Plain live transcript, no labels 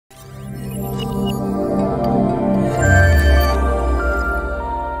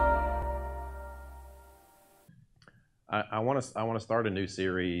want to start a new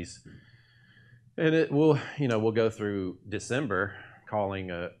series, and we'll go through December, calling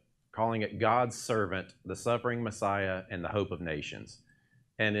it God's Servant, the Suffering Messiah, and the Hope of Nations.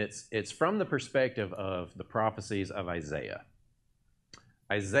 And it's from the perspective of the prophecies of Isaiah.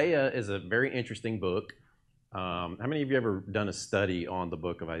 Isaiah is a very interesting book. How many of you ever done a study on the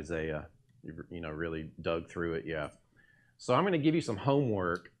book of Isaiah? You've really dug through it, yeah. So I'm going to give you some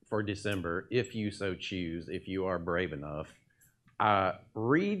homework for December, if you so choose, if you are brave enough.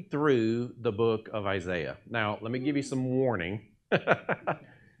 Read through the book of Isaiah. Now, let me give you some warning.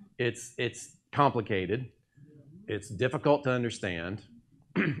 It's complicated. It's difficult to understand.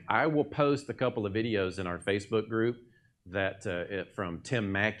 I will post a couple of videos in our Facebook group that from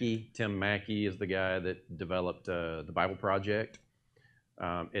Tim Mackey. Tim Mackey is the guy that developed the Bible Project.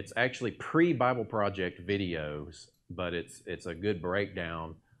 It's actually pre-Bible Project videos, but it's a good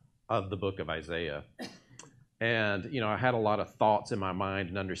breakdown of the book of Isaiah. And I had a lot of thoughts in my mind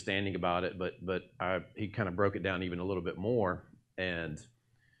and understanding about it, but he kind of broke it down even a little bit more, and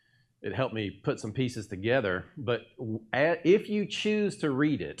it helped me put some pieces together. But if you choose to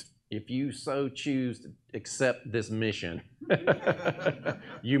read it, if you so choose to accept this mission,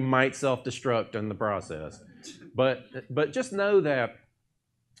 you might self-destruct in the process. But just know that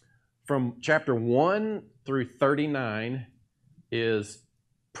from chapter 1 through 39 is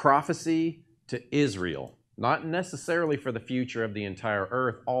prophecy to Israel, not necessarily for the future of the entire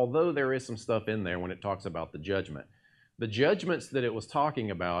earth, although there is some stuff in there when it talks about the judgment. The judgments that it was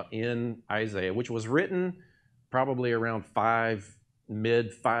talking about in Isaiah, which was written probably around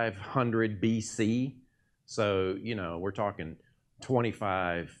mid-500 BC. So, we're talking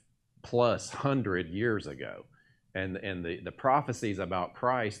 25 plus 100 years ago. And the prophecies about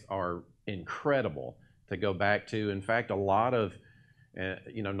Christ are incredible to go back to. In fact, a lot of,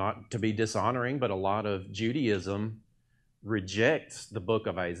 not to be dishonoring, but a lot of Judaism rejects the book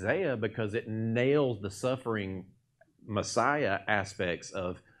of Isaiah because it nails the suffering Messiah aspects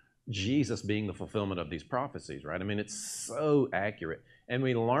of Jesus being the fulfillment of these prophecies, right? I mean, it's so accurate. And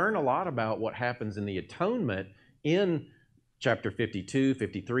we learn a lot about what happens in the atonement in chapter 52,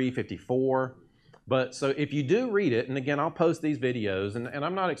 53, 54. But so if you do read it, and again, I'll post these videos, and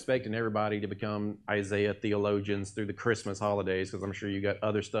I'm not expecting everybody to become Isaiah theologians through the Christmas holidays, because I'm sure you got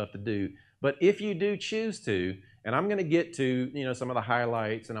other stuff to do. But if you do choose to, and I'm going to get to, some of the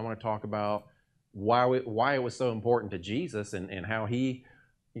highlights, and I want to talk about why it was so important to Jesus and how he,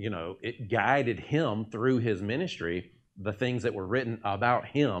 it guided him through his ministry, the things that were written about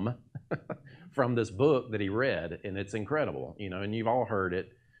him from this book that he read, and it's incredible, and you've all heard it.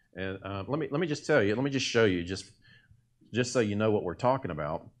 And let me just tell you, let me just show you, just so you know what we're talking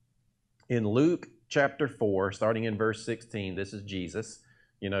about. In Luke chapter 4, starting in verse 16, this is Jesus.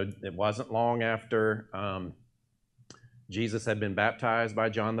 It wasn't long after Jesus had been baptized by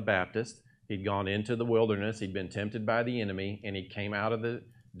John the Baptist. He'd gone into the wilderness. He'd been tempted by the enemy, and he came out of the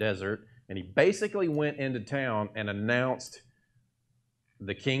desert, and he basically went into town and announced,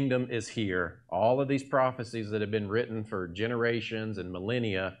 the kingdom is here. All of these prophecies that have been written for generations and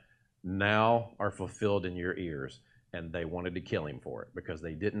millennia now are fulfilled in your ears. And they wanted to kill him for it because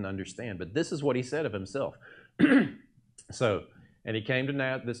they didn't understand. But this is what he said of himself. And he came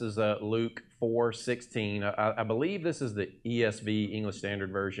to this is Luke 4:16. I believe this is the ESV, English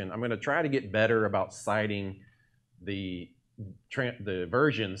Standard Version. I'm going to try to get better about citing the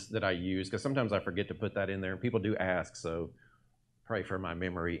versions that I use, because sometimes I forget to put that in there, and people do ask, so pray for my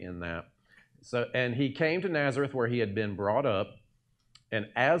memory in that. So, and he came to Nazareth, where he had been brought up, and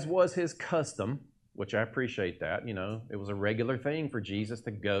as was his custom, which I appreciate that, it was a regular thing for Jesus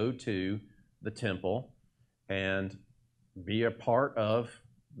to go to the temple and be a part of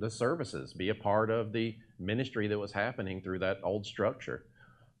the services, be a part of the ministry that was happening through that old structure.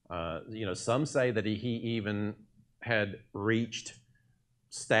 Some say that he even had reached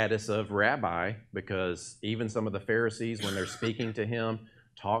status of rabbi, because even some of the Pharisees, when they're speaking to him,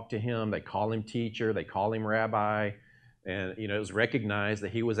 talk to him, they call him teacher, they call him rabbi, and it was recognized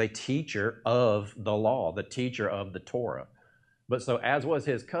that he was a teacher of the law, the teacher of the Torah. But so, as was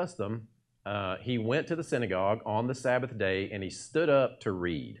his custom, he went to the synagogue on the Sabbath day, and he stood up to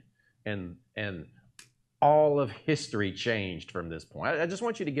read, and all of history changed from this point. I just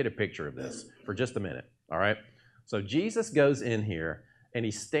want you to get a picture of this for just a minute, all right? So Jesus goes in here, and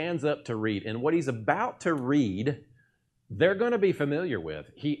he stands up to read, and what he's about to read, they're going to be familiar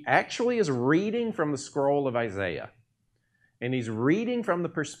with. He actually is reading from the scroll of Isaiah, and he's reading from the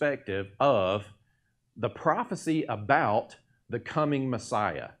perspective of the prophecy about the coming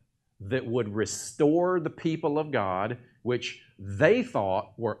Messiah, that would restore the people of God, which they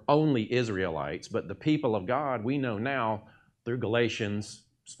thought were only Israelites, but the people of God, we know now through Galatians,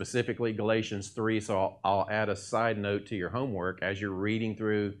 specifically Galatians 3, so I'll add a side note to your homework as you're reading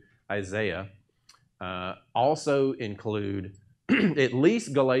through Isaiah. Also include at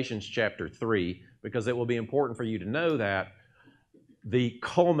least Galatians chapter 3, because it will be important for you to know that the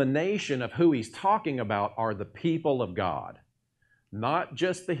culmination of who he's talking about are the people of God. Not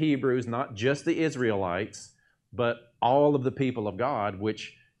just the Hebrews, not just the Israelites, but all of the people of God,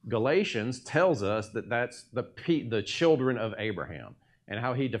 which Galatians tells us that that's the children of Abraham. And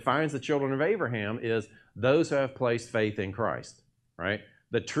how he defines the children of Abraham is those who have placed faith in Christ, right?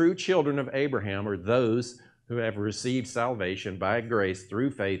 The true children of Abraham are those who have received salvation by grace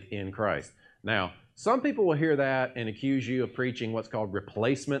through faith in Christ. Now, some people will hear that and accuse you of preaching what's called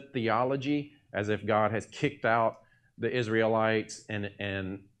replacement theology, as if God has kicked out the Israelites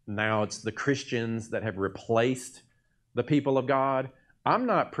and now it's the Christians that have replaced the people of God. I'm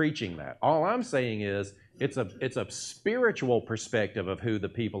not preaching that. All I'm saying is it's a spiritual perspective of who the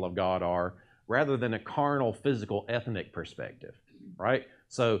people of God are rather than a carnal, physical, ethnic perspective, right?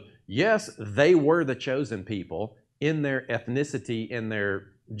 So yes, they were the chosen people in their ethnicity, in their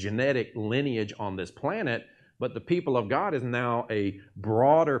genetic lineage on this planet, but the people of God is now a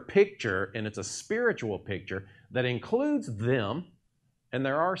broader picture, and it's a spiritual picture that includes them, and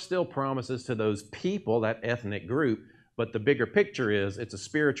there are still promises to those people, that ethnic group, but the bigger picture is it's a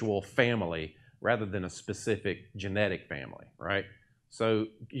spiritual family rather than a specific genetic family, right? So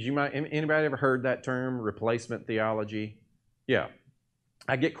anybody ever heard that term, replacement theology? Yeah.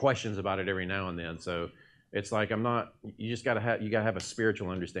 I get questions about it every now and then, so it's like you just gotta have a spiritual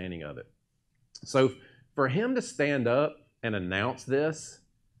understanding of it. So for him to stand up and announce this,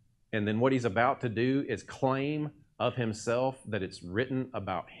 and then what he's about to do is claim of himself that it's written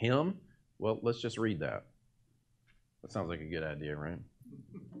about him, well, let's just read that. That sounds like a good idea, right?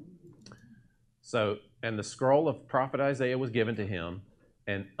 So, and the scroll of prophet Isaiah was given to him,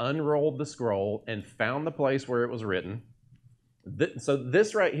 and unrolled the scroll and found the place where it was written. So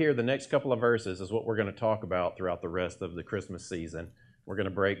this right here, the next couple of verses, is what we're going to talk about throughout the rest of the Christmas season. We're going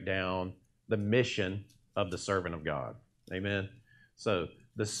to break down the mission of the servant of God. Amen. So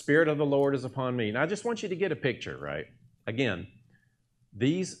the Spirit of the Lord is upon me. Now I just want you to get a picture, right? Again,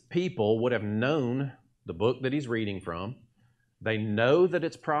 these people would have known the book that he's reading from. They know that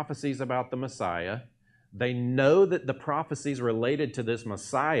it's prophecies about the Messiah. They know that the prophecies related to this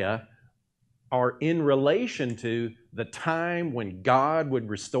Messiah are in relation to the time when God would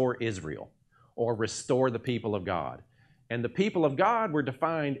restore Israel or restore the people of God. And the people of God were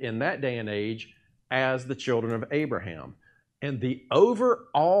defined in that day and age as the children of Abraham. And the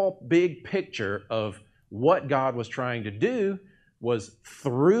overall big picture of what God was trying to do was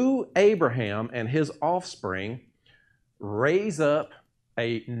through Abraham and his offspring, raise up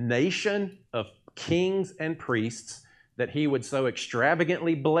a nation of kings and priests that he would so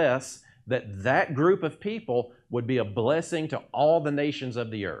extravagantly bless that group of people would be a blessing to all the nations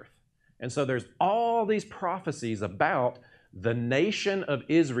of the earth. And so there's all these prophecies about the nation of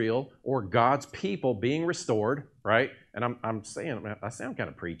Israel or God's people being restored, right? And I'm saying, I sound kind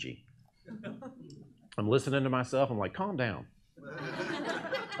of preachy. I'm listening to myself. I'm like, calm down.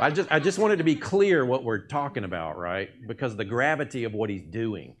 I just wanted to be clear what we're talking about, right? Because the gravity of what he's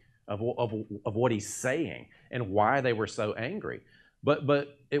doing, of what he's saying, and why they were so angry.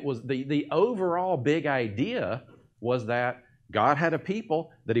 But it was the overall big idea was that God had a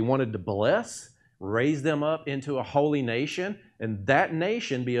people that he wanted to bless, raise them up into a holy nation, and that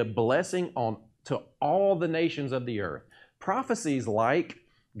nation be a blessing to all the nations of the earth. Prophecies like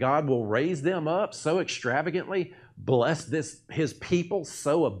God will raise them up so extravagantly, bless his people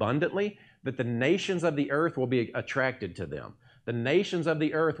so abundantly that the nations of the earth will be attracted to them. The nations of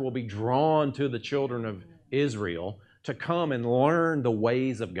the earth will be drawn to the children of Israel to come and learn the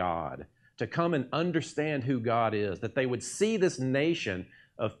ways of God, to come and understand who God is, that they would see this nation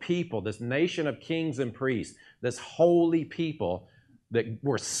of people, this nation of kings and priests, this holy people that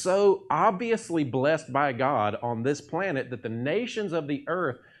were so obviously blessed by God on this planet that the nations of the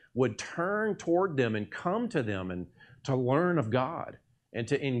earth would turn toward them and come to them and to learn of God and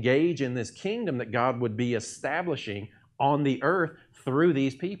to engage in this kingdom that God would be establishing on the earth through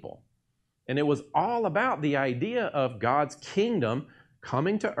these people. And it was all about the idea of God's kingdom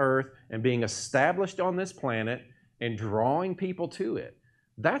coming to earth and being established on this planet and drawing people to it.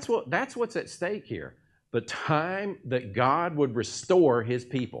 That's what's at stake here. The time that God would restore his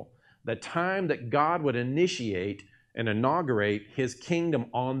people, the time that God would initiate and inaugurate his kingdom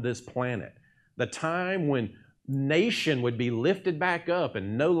on this planet, the time when nation would be lifted back up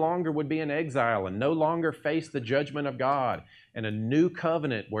and no longer would be in exile and no longer face the judgment of God, and a new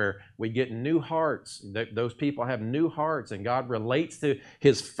covenant where we get new hearts. Those people have new hearts, and God relates to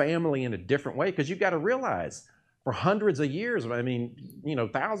his family in a different way. Because you've got to realize, for hundreds of years, I mean,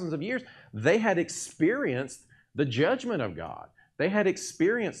 thousands of years, they had experienced the judgment of God. They had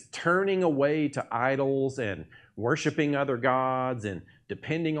experienced turning away to idols and worshiping other gods and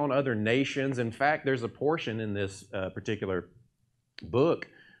depending on other nations. In fact, there's a portion in this particular book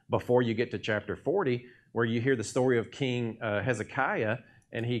before you get to chapter 40 where you hear the story of King Hezekiah,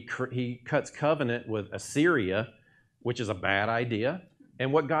 and he cuts covenant with Assyria, which is a bad idea.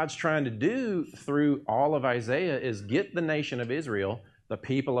 And what God's trying to do through all of Isaiah is get the nation of Israel, the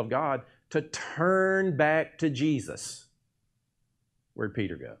people of God, to turn back to Jesus. Where'd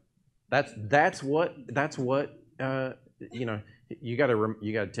Peter go? That's what you got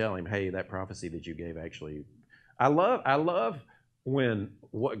to tell him, hey, that prophecy that you gave actually. I love when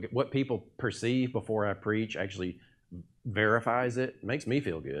what people perceive before I preach actually verifies it. It makes me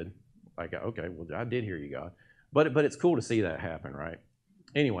feel good. Like, okay, well, I did hear you, God. But it's cool to see that happen, right?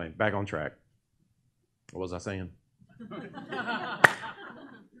 Anyway, back on track. What was I saying?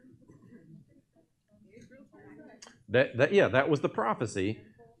 That was the prophecy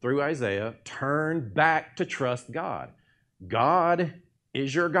through Isaiah. Turn back to trust God. God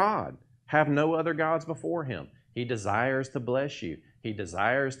is your God. Have no other gods before him. He desires to bless you. He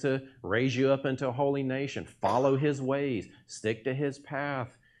desires to raise you up into a holy nation. Follow his ways. Stick to his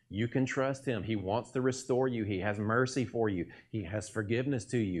path. You can trust him. He wants to restore you. He has mercy for you. He has forgiveness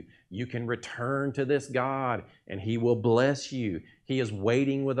to you. You can return to this God and he will bless you. He is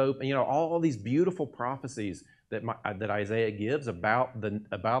waiting with open, all these beautiful prophecies that Isaiah gives about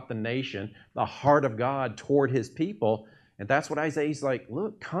the nation, the heart of God toward his people. And that's what Isaiah's like,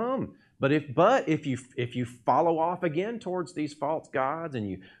 look, come. But if you follow off again towards these false gods and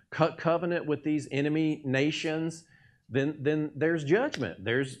you cut covenant with these enemy nations, then there's judgment.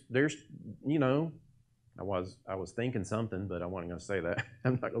 There's I was thinking something, but I wasn't going to say that.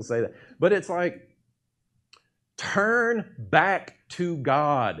 I'm not going to say that. But it's like, turn back to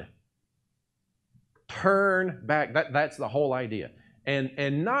God. Turn back. That's the whole idea.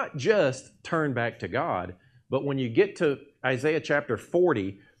 And not just turn back to God, but when you get to Isaiah chapter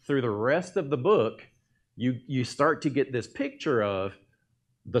 40, through the rest of the book, you start to get this picture of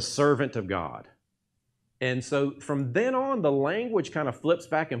the servant of God. And so from then on, the language kind of flips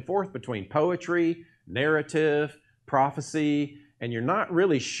back and forth between poetry, narrative, prophecy, and you're not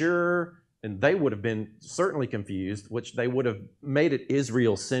really sure, and they would have been certainly confused, which they would have made it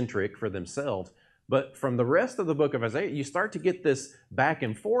Israel-centric for themselves. But from the rest of the book of Isaiah, you start to get this back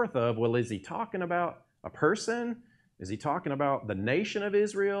and forth of, well, is he talking about a person? Is he talking about the nation of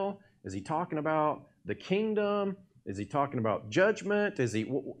Israel? Is he talking about the kingdom? Is he talking about judgment? Is he,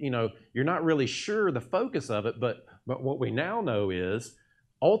 you're not really sure the focus of it, but what we now know is,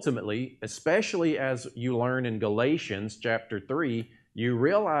 ultimately, especially as you learn in Galatians chapter 3, you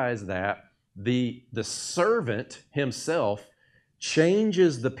realize that the servant himself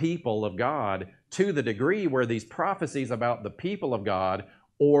changes the people of God to the degree where these prophecies about the people of God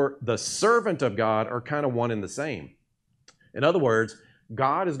or the servant of God are kind of one and the same. In other words,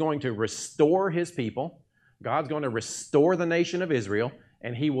 God is going to restore his people. God's going to restore the nation of Israel,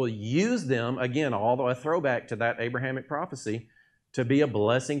 and he will use them, again, although a throwback to that Abrahamic prophecy, to be a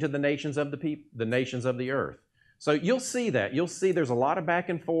blessing to the nations of the nations of the earth. So you'll see that. You'll see there's a lot of back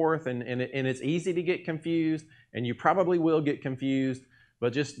and forth, and it's easy to get confused, and you probably will get confused,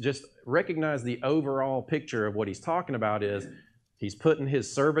 but just recognize the overall picture of what he's talking about is he's putting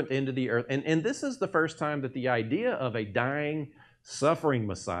his servant into the earth. And this is the first time that the idea of a dying, suffering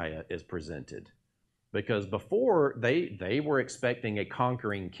Messiah is presented. Because before, they were expecting a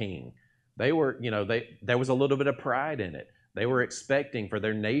conquering king. They were, there was a little bit of pride in it. They were expecting for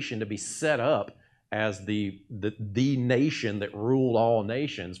their nation to be set up as the nation that ruled all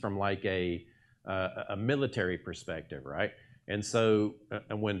nations from like a military perspective, right? And so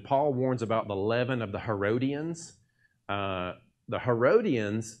when Paul warns about the leaven of the Herodians, the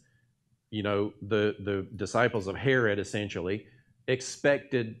disciples of Herod essentially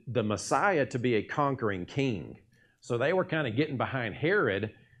expected the Messiah to be a conquering king. So they were kind of getting behind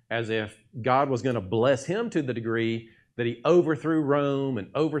Herod as if God was going to bless him to the degree that he overthrew Rome and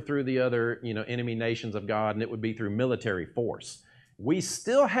overthrew the other, enemy nations of God, and it would be through military force. We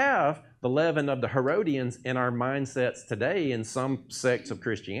still have the leaven of the Herodians in our mindsets today in some sects of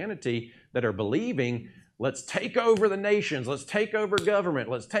Christianity that are believing, let's take over the nations, let's take over government,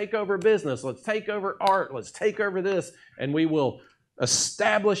 let's take over business, let's take over art, let's take over this, and we will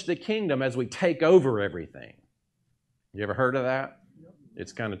establish the kingdom as we take over everything. You ever heard of that?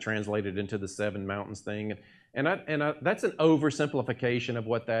 It's kind of translated into the seven mountains thing. And that's an oversimplification of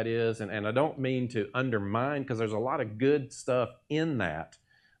what that is. And I don't mean to undermine, because there's a lot of good stuff in that,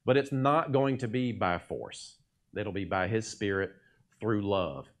 but it's not going to be by force. It'll be by His Spirit through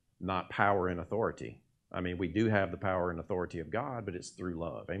love, not power and authority. I mean, we do have the power and authority of God, but it's through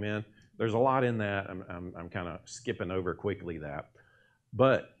love. Amen? There's a lot in that. I'm kind of skipping over quickly that.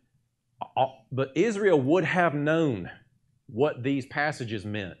 But Israel would have known what these passages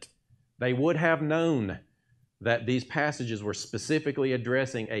meant. They would have known that these passages were specifically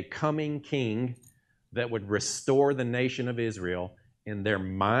addressing a coming king that would restore the nation of Israel. In their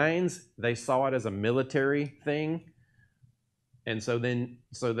minds, they saw it as a military thing. And so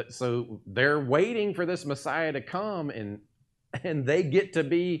they're waiting for this Messiah to come, and they get to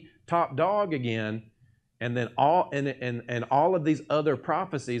be top dog again. And then all of these other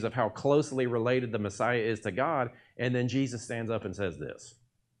prophecies of how closely related the Messiah is to God, and then Jesus stands up and says this.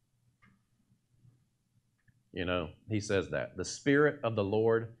 You know, He says that the Spirit of the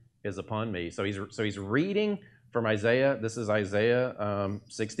Lord is upon me. So he's reading from Isaiah. This is Isaiah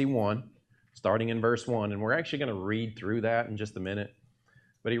 61, starting in verse 1, and we're actually going to read through that in just a minute.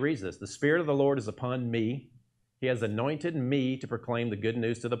 But he reads this: the Spirit of the Lord is upon me. He has anointed me to proclaim the good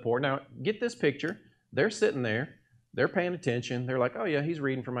news to the poor. Now, get this picture. They're sitting there. They're paying attention. They're like, oh, yeah, he's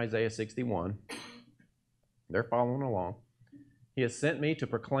reading from Isaiah 61. They're following along. He has sent me to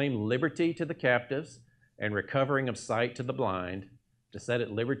proclaim liberty to the captives and recovering of sight to the blind, to set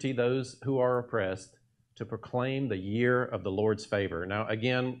at liberty those who are oppressed, to proclaim the year of the Lord's favor. Now,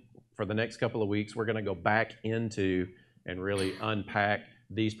 again, for the next couple of weeks, we're going to go back into and really unpack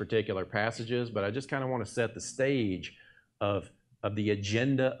these particular passages, but I just kind of want to set the stage of the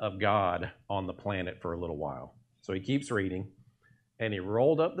agenda of God on the planet for a little while. So he keeps reading, and he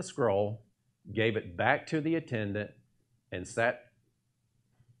rolled up the scroll, gave it back to the attendant, and sat.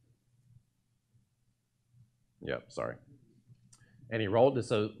 And he rolled this,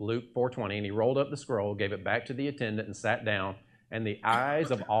 so Luke 4:20, and he rolled up the scroll, gave it back to the attendant, and sat down. And the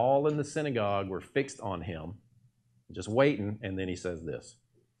eyes of all in the synagogue were fixed on him, just waiting. And then he says this.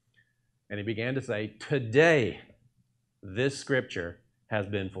 And he began to say, today this scripture has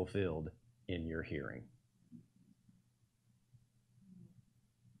been fulfilled in your hearing.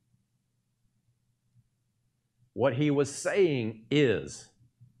 What he was saying is,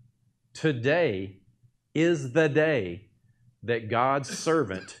 today is the day that God's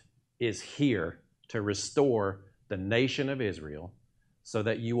servant is here to restore the nation of Israel, so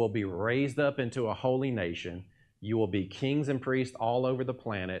that you will be raised up into a holy nation. You will be kings and priests all over the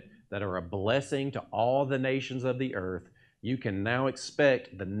planet that are a blessing to all the nations of the earth. You can now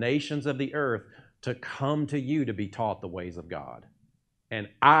expect the nations of the earth to come to you to be taught the ways of God. And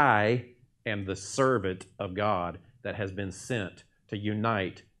I am the servant of God that has been sent to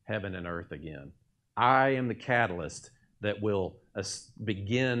unite heaven and earth again. I am the catalyst that will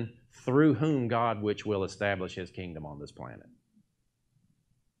begin, through whom God which will establish His kingdom on this planet.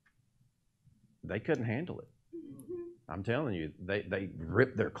 They couldn't handle it. I'm telling you, they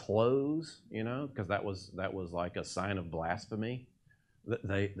ripped their clothes, you know, because that was like a sign of blasphemy.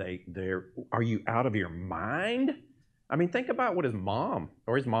 They're, are you out of your mind? I mean, think about what his mom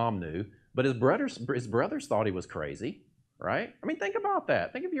knew, but his brothers thought he was crazy, right? I mean, think about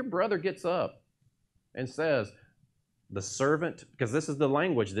that. Think if your brother gets up and says, the servant, because this is the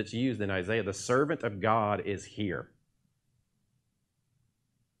language that's used in Isaiah, the servant of God is here.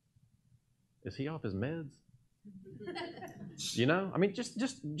 Is he off his meds? You know, I mean,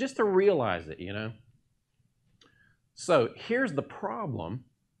 just to realize it, you know. So here's the problem,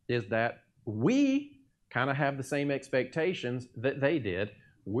 is that we kind of have the same expectations that they did.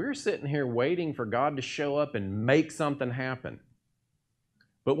 We're sitting here waiting for God to show up and make something happen.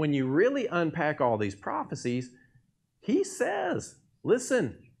 But when you really unpack all these prophecies, He says,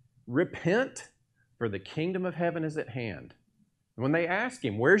 listen, repent, for the kingdom of heaven is at hand. When they ask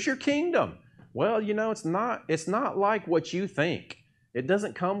Him, where's your kingdom? Well, you know, it's not like what you think. It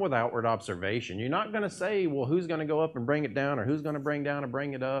doesn't come with outward observation. You're not going to say, well, who's going to go up and bring it down, or who's going to bring down and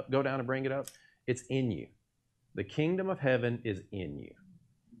bring it up, go down and bring it up. It's in you. The kingdom of heaven is in you.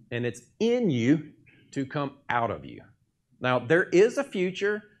 And it's in you to come out of you. Now, there is a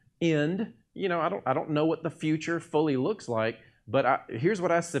future end. You know, I don't know what the future fully looks like, but here's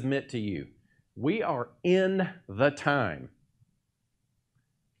what I submit to you. We are in the time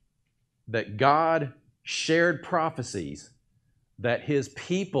that God shared prophecies that His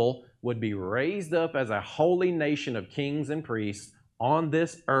people would be raised up as a holy nation of kings and priests on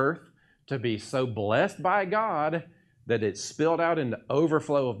this earth, to be so blessed by God that it spilled out into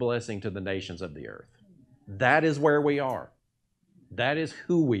overflow of blessing to the nations of the earth. That is where we are. That is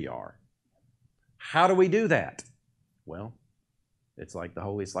who we are. How do we do that? Well, it's like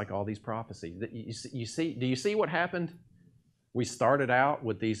all these prophecies. Do you see what happened? We started out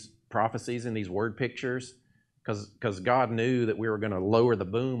with these prophecies and these word pictures because God knew that we were going to lower the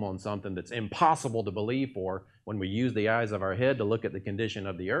boom on something that's impossible to believe for. When we use the eyes of our head to look at the condition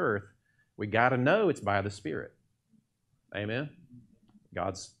of the earth, we got to know it's by the Spirit. Amen?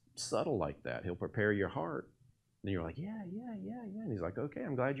 God's subtle like that. He'll prepare your heart. And you're like, yeah. And he's like, okay,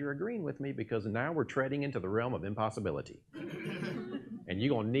 I'm glad you're agreeing with me because now we're treading into the realm of impossibility. And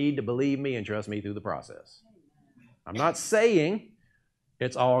you're going to need to believe me and trust me through the process. I'm not saying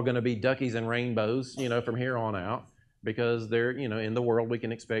it's all going to be duckies and rainbows, from here on out, because in the world we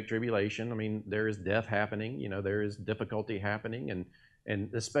can expect tribulation. I mean, there is death happening, there is difficulty happening,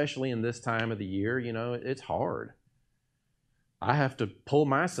 and especially in this time of the year, it's hard. I have to pull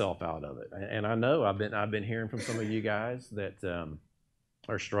myself out of it, and I know I've been hearing from some of you guys that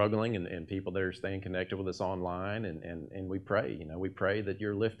are struggling, and people that are staying connected with us online, and we pray, we pray that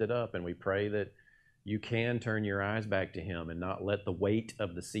you're lifted up, and we pray that you can turn your eyes back to Him and not let the weight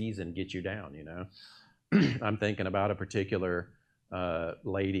of the season get you down. I'm thinking about a particular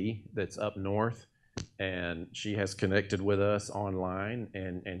lady that's up north, and she has connected with us online,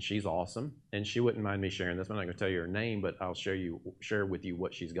 and she's awesome. And she wouldn't mind me sharing this. I'm not going to tell you her name, but I'll share with you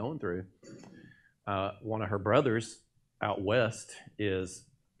what she's going through. One of her brothers out west is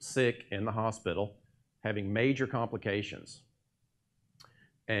sick in the hospital, having major complications,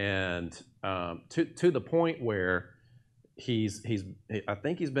 and to the point where I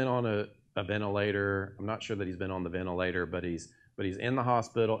think he's been on a ventilator. I'm not sure that he's been on the ventilator, but he's in the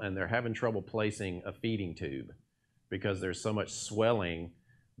hospital, and they're having trouble placing a feeding tube because there's so much swelling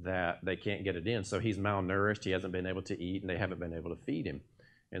that they can't get it in. So he's malnourished. He hasn't been able to eat, and they haven't been able to feed him.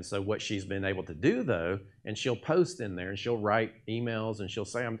 And so what she's been able to do, though, and she'll post in there, and she'll write emails, and she'll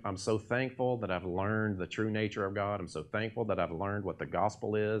say, I'm so thankful that I've learned the true nature of God. I'm so thankful that I've learned what the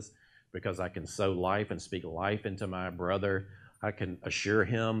gospel is because I can sow life and speak life into my brother. I can assure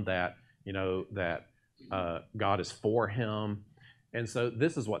him that, God is for him. And so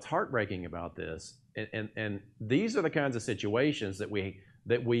this is what's heartbreaking about this. And these are the kinds of situations that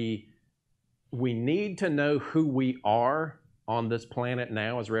we need to know who we are on this planet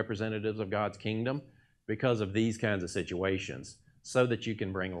now as representatives of God's kingdom because of these kinds of situations, so that you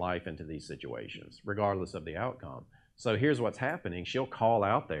can bring life into these situations, regardless of the outcome. So here's what's happening. She'll call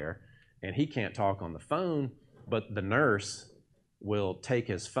out there, and he can't talk on the phone, but the nurse will take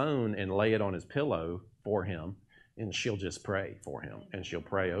his phone and lay it on his pillow for him, and she'll just pray for him, and she'll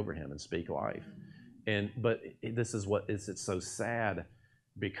pray over him and speak life. But this is it's so sad,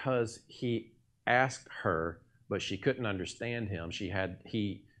 because he asked her, but she couldn't understand him.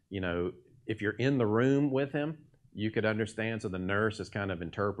 If you're in the room with him, you could understand. So the nurse is kind of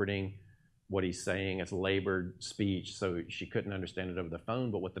interpreting what he's saying. It's labored speech, so she couldn't understand it over the phone.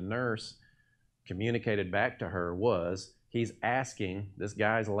 But what the nurse communicated back to her was, he's asking, this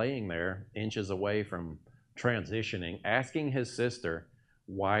guy's laying there inches away from transitioning, asking his sister,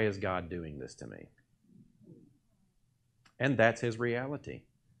 why is God doing this to me? And that's his reality.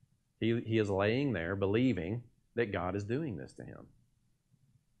 He is laying there believing that God is doing this to him.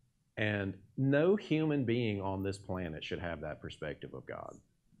 And no human being on this planet should have that perspective of God.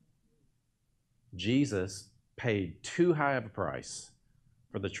 Jesus paid too high of a price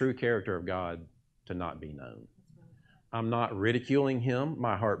for the true character of God to not be known. I'm not ridiculing him.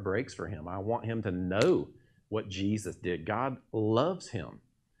 My heart breaks for him. I want him to know what Jesus did. God loves him.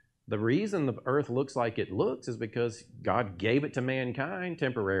 The reason the earth looks like it looks is because God gave it to mankind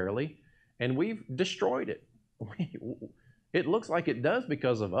temporarily, and we've destroyed it. It looks like it does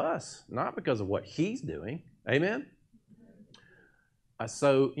because of us, not because of what he's doing. Amen?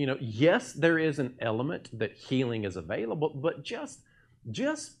 So, yes, there is an element that healing is available, but just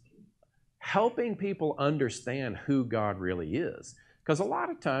helping people understand who God really is. Because a lot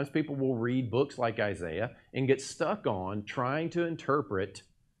of times people will read books like Isaiah and get stuck on trying to interpret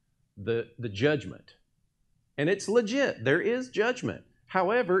the judgment. And it's legit. There is judgment.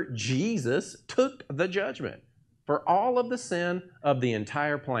 However, Jesus took the judgment for all of the sin of the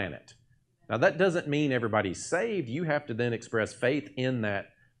entire planet. Now, that doesn't mean everybody's saved. You have to then express faith in that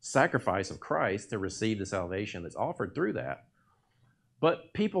sacrifice of Christ to receive the salvation that's offered through that.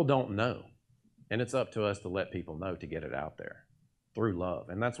 But people don't know. And it's up to us to let people know, to get it out there through love.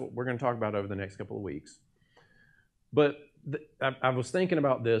 And that's what we're going to talk about over the next couple of weeks. But I was thinking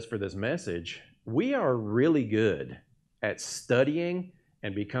about this for this message. We are really good at studying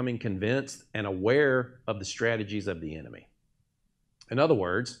and becoming convinced and aware of the strategies of the enemy. In other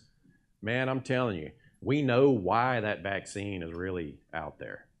words, man, I'm telling you, We know why that vaccine is really out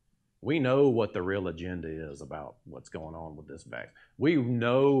there. We know what the real agenda is about what's going on with this vaccine. We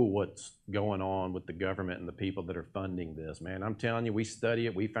know what's going on with the government and the people that are funding this. Man, I'm telling you, we study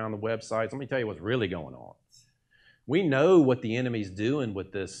it. We found the websites. Let me tell you what's really going on. We know what the enemy's doing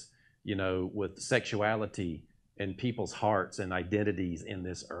with this, with sexuality and people's hearts and identities in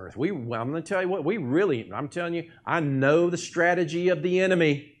this earth. I'm going to tell you what, I'm telling you, I know the strategy of the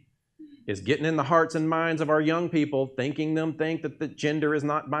enemy is getting in the hearts and minds of our young people, think that the gender is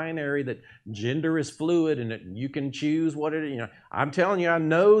not binary, that gender is fluid and that you can choose what it is. I'm telling you, I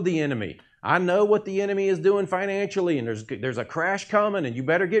know the enemy. I know what the enemy is doing financially, and there's a crash coming, and you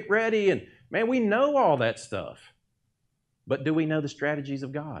better get ready. And man, we know all that stuff. But do we know the strategies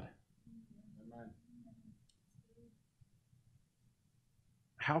of God?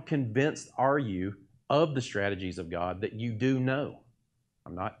 How convinced are you of the strategies of God that you do know?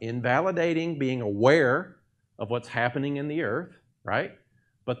 I'm not invalidating being aware of what's happening in the earth, right?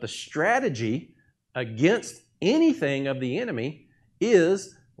 But the strategy against anything of the enemy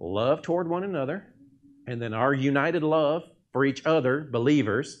is love toward one another, and then our united love for each other,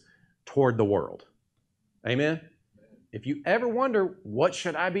 believers, toward the world. Amen? If you ever wonder, what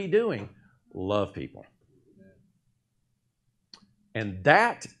should I be doing? Love people. And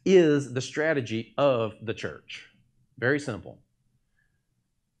that is the strategy of the church. Very simple.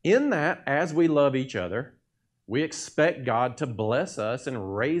 In that, as we love each other, we expect God to bless us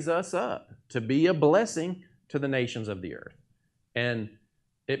and raise us up to be a blessing to the nations of the earth. And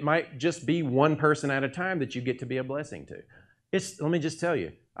it might just be one person at a time that you get to be a blessing to. Let me just tell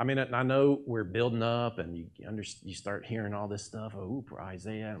you, I know we're building up and you start hearing all this stuff. Oh, for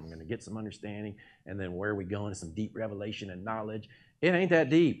Isaiah, I'm going to get some understanding. And then where are we going? Some deep revelation and knowledge. It ain't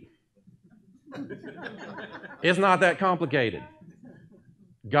that deep. It's not that complicated.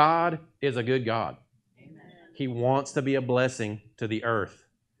 God is a good God. Amen. He wants to be a blessing to the earth.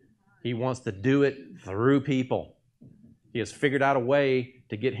 He wants to do it through people. He has figured out a way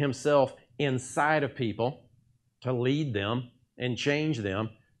to get himself inside of people, to lead them and change them,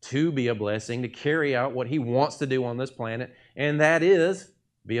 to be a blessing, to carry out what he wants to do on this planet, and that is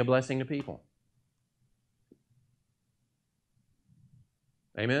be a blessing to people.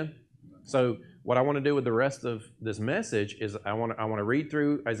 Amen? So what I want to do with the rest of this message is I want to read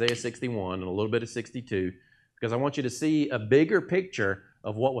through Isaiah 61 and a little bit of 62, because I want you to see a bigger picture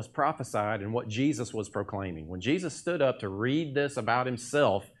of what was prophesied and what Jesus was proclaiming. When Jesus stood up to read this about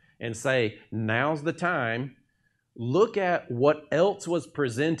himself and say, now's the time, look at what else was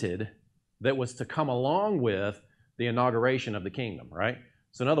presented that was to come along with the inauguration of the kingdom, right?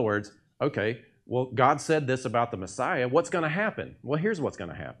 So in other words, okay, well, God said this about the Messiah. What's going to happen? Well, here's what's going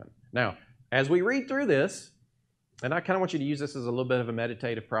to happen. Now, as we read through this, and I kind of want you to use this as a little bit of a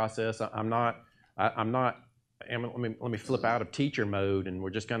meditative process. Let me flip out of teacher mode, and we're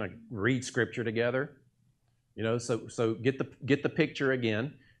just going to read Scripture together. So get the picture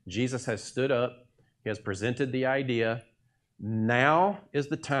again. Jesus has stood up. He has presented the idea. Now is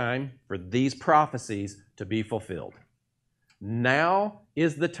the time for these prophecies to be fulfilled. Now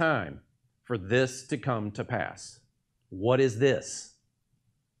is the time for this to come to pass. What is this?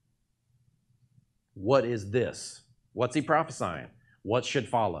 What is this? What's he prophesying? What should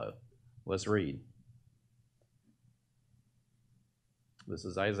follow? Let's read. This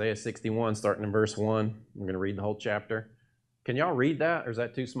is Isaiah 61, starting in verse 1. I'm going to read the whole chapter. Can y'all read that, or is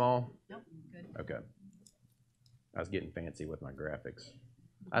that too small? Nope, good. Okay. I was getting fancy with my graphics.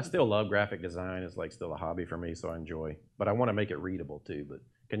 I still love graphic design. It's like still a hobby for me, so I enjoy. But I want to make it readable too. But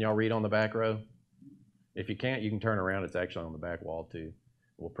can y'all read on the back row? If you can't, you can turn around. It's actually on the back wall too.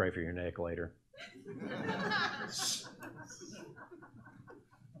 We'll pray for your neck later.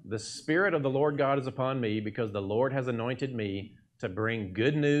 The Spirit of the Lord God is upon me, because the Lord has anointed me to bring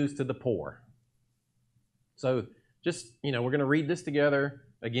good news to the poor. So just, we're going to read this together.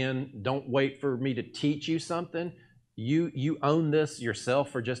 Again, don't wait for me to teach you something. You own this yourself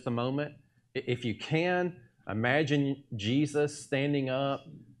for just a moment. If you can, imagine Jesus standing up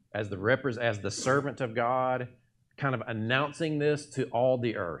as the servant of God, kind of announcing this to all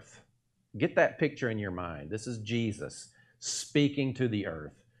the earth. Get that picture in your mind. This is Jesus speaking to the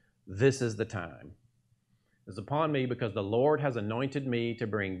earth. This is the time. It's upon me because the Lord has anointed me to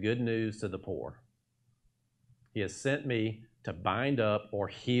bring good news to the poor. He has sent me to bind up or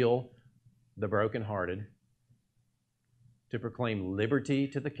heal the brokenhearted, to proclaim liberty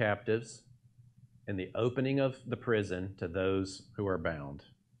to the captives, and the opening of the prison to those who are bound,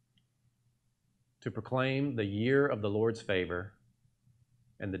 to proclaim the year of the Lord's favor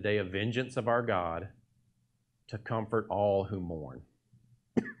and the day of vengeance of our God, to comfort all who mourn.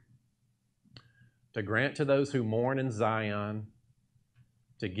 to grant to those who mourn in Zion,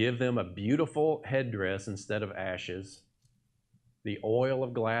 to give them a beautiful headdress instead of ashes, the oil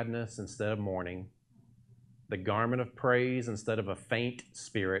of gladness instead of mourning, the garment of praise instead of a faint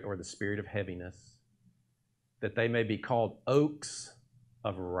spirit or the spirit of heaviness, that they may be called oaks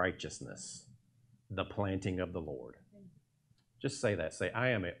of righteousness, the planting of the Lord. Just say that. Say, I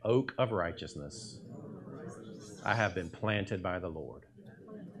am an oak of righteousness. I have been planted by the Lord,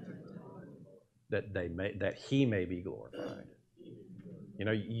 that he may be glorified. You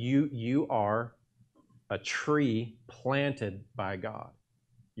know, you are a tree planted by God.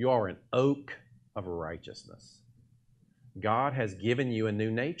 You are an oak of righteousness. God has given you a new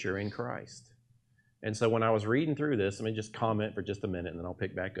nature in Christ. And so when I was reading through this, let me just comment for just a minute and then I'll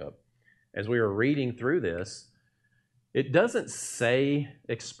pick back up. As we were reading through this, it doesn't say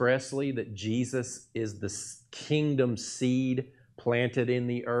expressly that Jesus is the kingdom seed planted in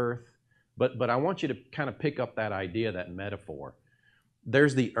the earth, but I want you to kind of pick up that idea, that metaphor.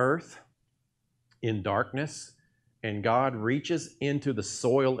 There's the earth in darkness, and God reaches into the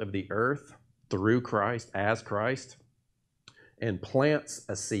soil of the earth through Christ, as Christ, and plants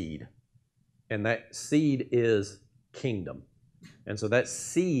a seed. And that seed is kingdom. And so that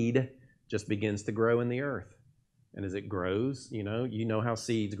seed just begins to grow in the earth. And as it grows, you know how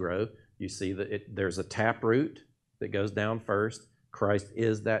seeds grow. You see that there's a taproot that goes down first. Christ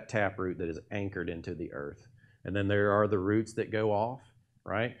is that taproot that is anchored into the earth. And then there are the roots that go off,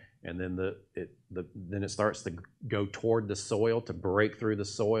 right? And then then it starts to go toward the soil, to break through the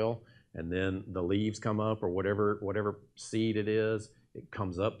soil. And then the leaves come up, or whatever seed it is. It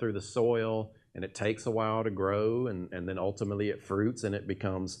comes up through the soil, and it takes a while to grow, and then ultimately it fruits, and it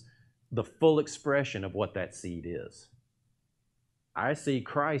becomes the full expression of what that seed is. I see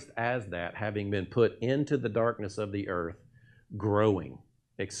Christ as that, having been put into the darkness of the earth, growing,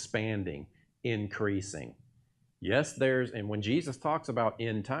 expanding, increasing. Yes, and when Jesus talks about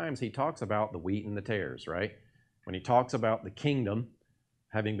end times, he talks about the wheat and the tares, right? When he talks about the kingdom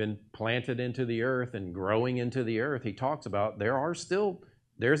having been planted into the earth and growing into the earth, he talks about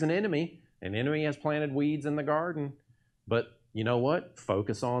there's an enemy. An enemy has planted weeds in the garden, but you know what?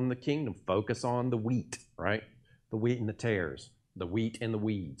 Focus on the kingdom. Focus on the wheat, right? The wheat and the tares, the wheat and the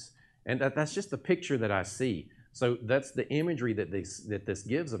weeds. And that's just the picture that I see. So that's the imagery that this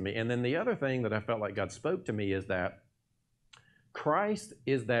gives of me. And then the other thing that I felt like God spoke to me is that Christ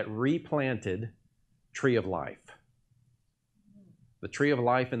is that replanted tree of life. The tree of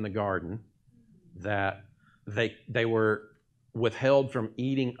life in the garden that they were withheld from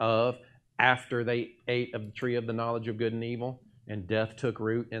eating of after they ate of the tree of the knowledge of good and evil, and death took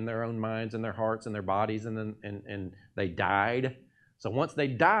root in their own minds and their hearts and their bodies, and they died. So once they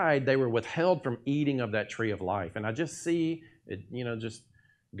died, they were withheld from eating of that tree of life. And I just see it, just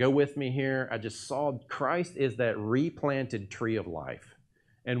go with me here. I just saw Christ is that replanted tree of life.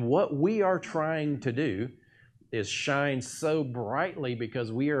 And what we are trying to do is shine so brightly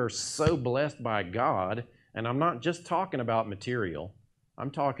because we are so blessed by God. And I'm not just talking about material. I'm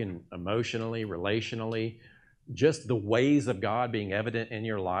talking emotionally, relationally, just the ways of God being evident in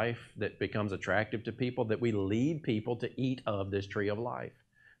your life that becomes attractive to people, that we lead people to eat of this tree of life.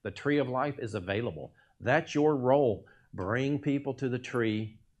 The tree of life is available. That's your role. Bring people to the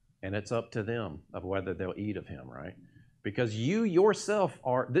tree, and it's up to them of whether they'll eat of him, right? Because you yourself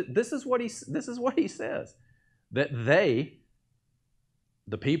are, this is what he says, that they,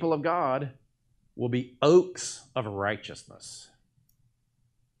 the people of God, will be oaks of righteousness.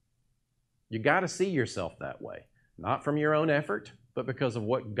 You got to see yourself that way, not from your own effort, but because of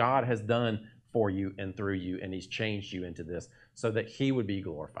what God has done for you and through you, and he's changed you into this so that he would be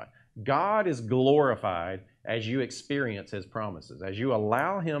glorified. God is glorified as you experience his promises. As you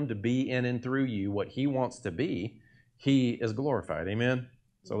allow him to be in and through you what he wants to be, he is glorified. Amen?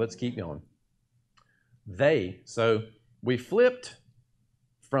 So let's keep going. So we flipped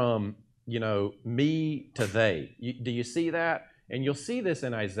from, me to they. Do you see that? And you'll see this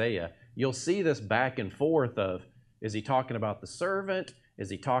in Isaiah. You'll see this back and forth of, is he talking about the servant? Is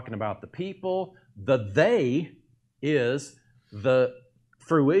he talking about the people? The they is the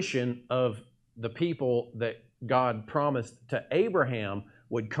fruition of the people that God promised to Abraham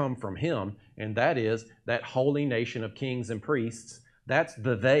would come from him, and that is that holy nation of kings and priests. That's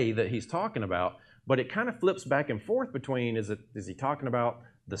the they that he's talking about. But it kind of flips back and forth between, is he talking about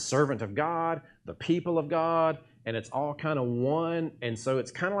the servant of God, the people of God, and it's all kind of one. And so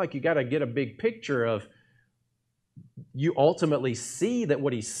it's kind of like you got to get a big picture of, you ultimately see that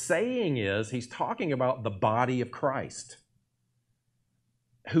what he's saying is he's talking about the body of Christ,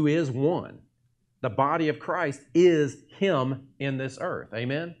 who is one. The body of Christ is him in this earth.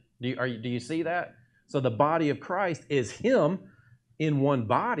 Amen? Do you see that? So the body of Christ is him in one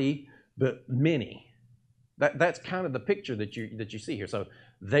body, but many. That's kind of the picture that you see here. So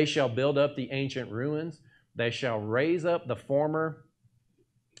they shall build up the ancient ruins. They shall raise up the former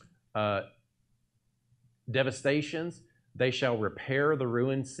devastations. They shall repair the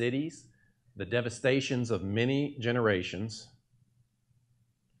ruined cities, the devastations of many generations.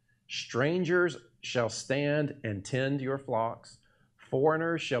 Strangers shall stand and tend your flocks.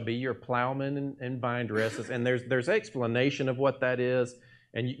 Foreigners shall be your plowmen and vine dressers. And there's explanation of what that is.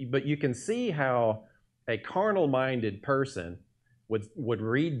 But you can see how a carnal-minded person would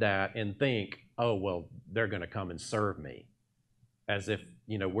read that and think, oh, well, they're going to come and serve me. As if,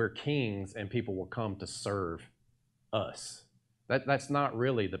 we're kings and people will come to serve us. That's not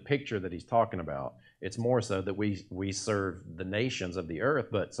really the picture that he's talking about. It's more so that we serve the nations of the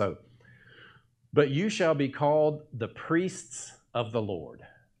earth. But you shall be called the priests of the Lord.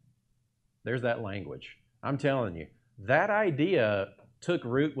 There's that language. I'm telling you, that idea took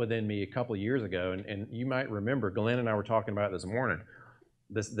root within me a couple of years ago, and you might remember Glenn and I were talking about it this morning.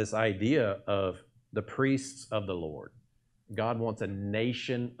 This idea of the priests of the Lord. God wants a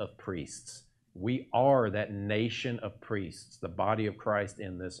nation of priests. We are that nation of priests, the body of Christ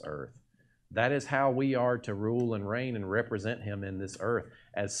in this earth. That is how we are to rule and reign and represent him in this earth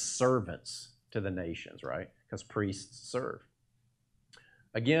as servants to the nations, right? Because priests serve.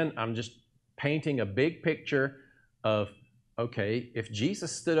 Again, I'm just painting a big picture of, okay, if Jesus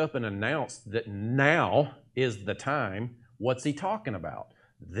stood up and announced that now is the time, what's he talking about?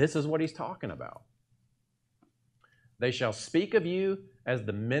 This is what he's talking about. They shall speak of you as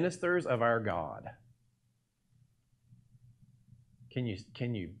the ministers of our God. Can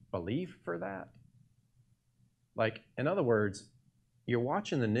you believe for that? Like, in other words, you're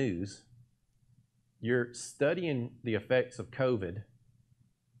watching the news, you're studying the effects of COVID,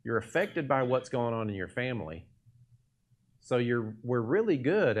 you're affected by what's going on in your family, so we're really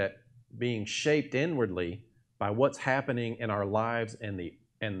good at being shaped inwardly by what's happening in our lives and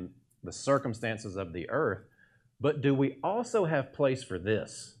the circumstances of the earth. But do we also have place for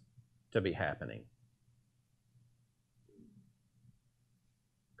this to be happening?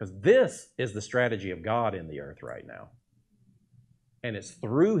 Because this is the strategy of God in the earth right now. And it's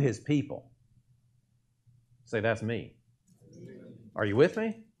through his people. Say, that's me. Are you with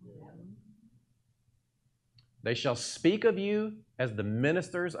me? They shall speak of you as the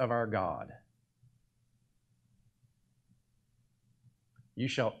ministers of our God. You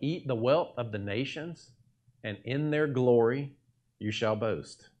shall eat the wealth of the nations, and in their glory you shall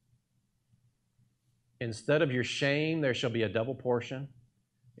boast. Instead of your shame, there shall be a double portion.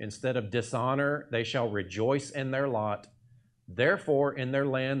 Instead of dishonor, they shall rejoice in their lot. Therefore, in their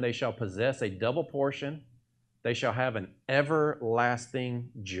land they shall possess a double portion. They shall have an everlasting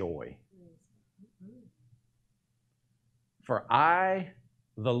joy. For I,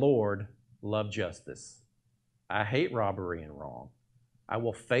 the Lord, love justice. I hate robbery and wrong. I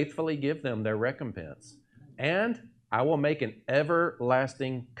will faithfully give them their recompense, and I will make an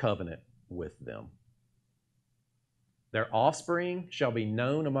everlasting covenant with them. Their offspring shall be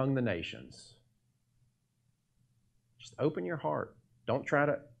known among the nations. Just open your heart. Don't try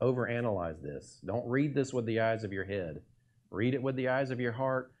to overanalyze this. Don't read this with the eyes of your head. Read it with the eyes of your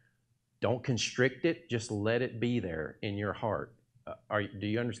heart. Don't constrict it. Just let it be there in your heart. Do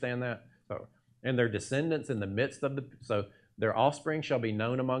you understand that? So, and their descendants in the midst of their offspring shall be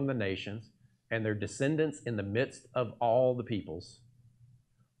known among the nations, and their descendants in the midst of all the peoples.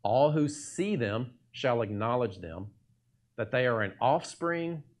 All who see them shall acknowledge them, that they are an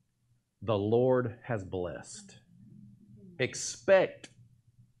offspring the Lord has blessed. Expect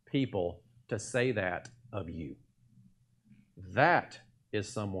people to say that of you. That is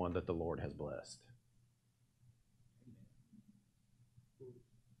someone that the Lord has blessed.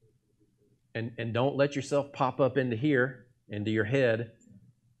 And don't let yourself pop up into here, into your head.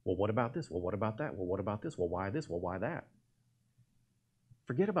 Well, what about this? Well, what about that? Well, what about this? Well, why this? Well, why that?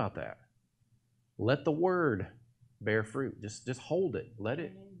 Forget about that. Let the word bear fruit. Just hold it. Let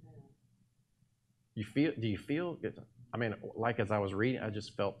it. Do you feel it? I mean, like as I was reading, I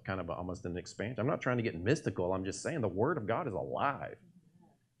just felt kind of almost an expansion. I'm not trying to get mystical. I'm just saying the word of God is alive.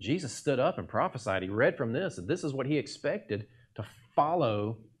 Jesus stood up and prophesied. He read from this, and this is what he expected to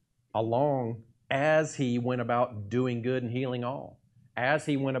follow along as he went about doing good and healing all. As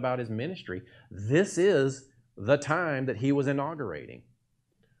he went about his ministry, this is the time that he was inaugurating.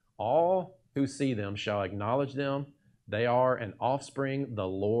 All who see them shall acknowledge them. They are an offspring the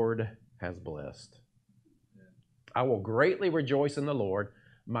Lord has blessed. I will greatly rejoice in the Lord.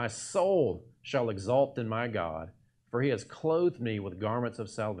 My soul shall exult in my God, for he has clothed me with garments of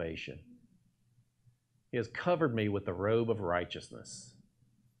salvation. He has covered me with the robe of righteousness.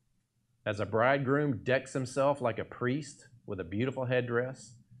 As a bridegroom decks himself like a priest with a beautiful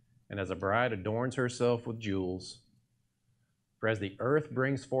headdress, and as a bride adorns herself with jewels. For as the earth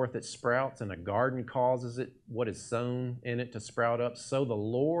brings forth its sprouts, and a garden causes it what is sown in it to sprout up, so the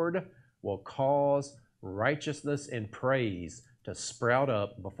Lord will cause righteousness and praise to sprout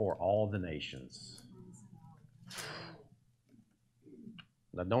up before all the nations.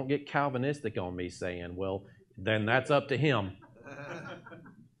 Now, don't get Calvinistic on me saying, well, then that's up to him.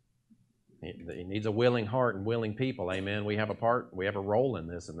 He needs a willing heart and willing people. Amen. We have a role in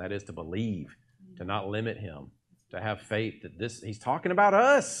this, and that is to believe, to not limit him, to have faith that he's talking about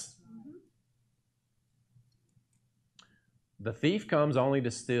us. The thief comes only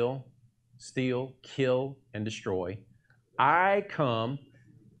to steal, kill, and destroy. I come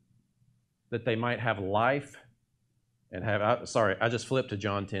that they might have life and have... I just flipped to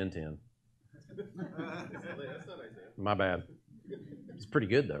John 10:10. My bad. It's pretty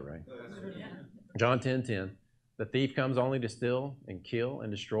good though, right? John 10:10. The thief comes only to steal and kill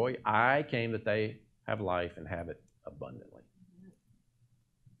and destroy. I came that they have life and have it abundantly.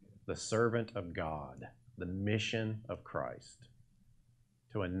 The servant of God, the mission of Christ,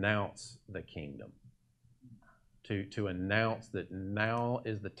 to announce the kingdom, to announce that now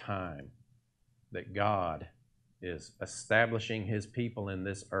is the time that God is establishing his people in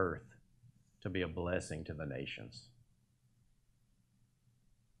this earth to be a blessing to the nations.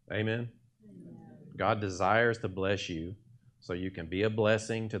 Amen? God desires to bless you so you can be a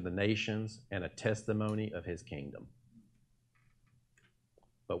blessing to the nations and a testimony of his kingdom.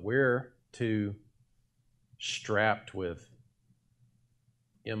 But we're too strapped with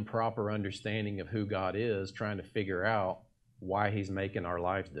improper understanding of who God is, trying to figure out why he's making our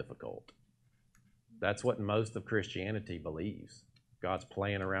lives difficult. That's what most of Christianity believes. God's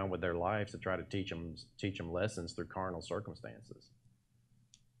playing around with their lives to try to teach them lessons through carnal circumstances.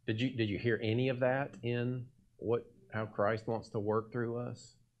 Did you hear any of that in how Christ wants to work through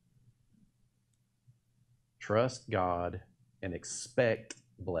us? Trust God and expect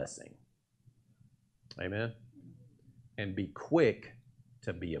blessing. Amen? And be quick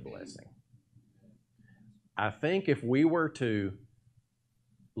to be a blessing. I think if we were to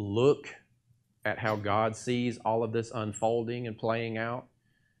look at how God sees all of this unfolding and playing out,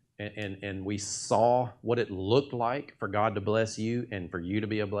 and we saw what it looked like for God to bless you and for you to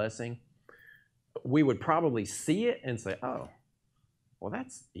be a blessing, we would probably see it and say, oh, well,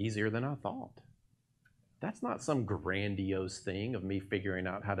 that's easier than I thought. That's not some grandiose thing of me figuring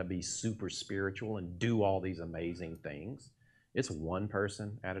out how to be super spiritual and do all these amazing things. It's one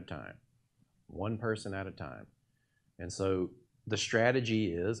person at a time. One person at a time. And so the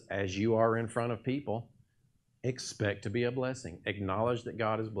strategy is, as you are in front of people, expect to be a blessing. Acknowledge that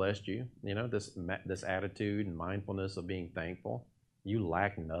God has blessed you. You know, this attitude and mindfulness of being thankful. You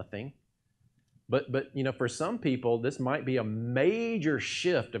lack nothing. But you know, for some people, this might be a major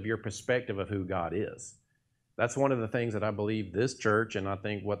shift of your perspective of who God is. That's one of the things that I believe this church, and I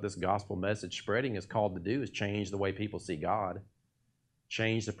think what this gospel message spreading is called to do, is change the way people see God.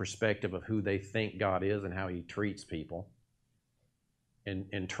 Change the perspective of who they think God is and how he treats people.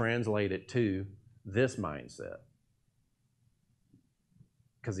 And translate it to this mindset.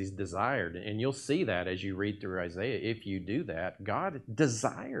 Because he's desired, and you'll see that as you read through Isaiah. If you do that, God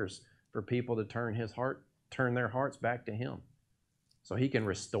desires for people to turn their hearts back to him, so he can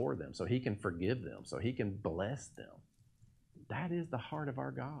restore them, so he can forgive them, so he can bless them. That is the heart of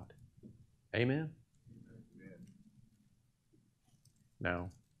our God. Amen? Amen. Now,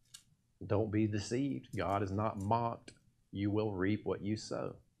 don't be deceived. God is not mocked. You will reap what you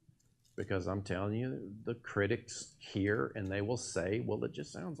sow. Because I'm telling you, the critics hear and they will say, well, it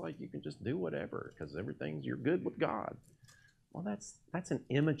just sounds like you can just do whatever because you're good with God. Well, that's an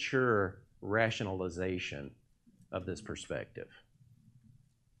immature rationalization of this perspective.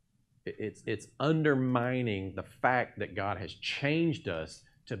 It's undermining the fact that God has changed us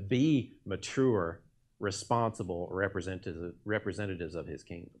to be mature, responsible representatives of his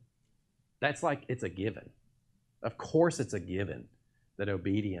kingdom. That's like it's a given. Of course it's a given that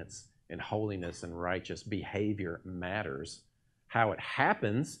obedience and holiness and righteous behavior matters. How it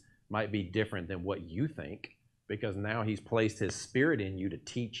happens might be different than what you think, because now he's placed his spirit in you to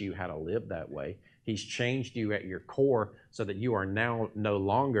teach you how to live that way. He's changed you at your core so that you are now no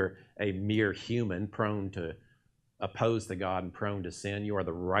longer a mere human prone to oppose to God and prone to sin. You are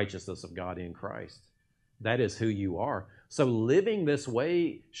the righteousness of God in Christ. That is who you are. So living this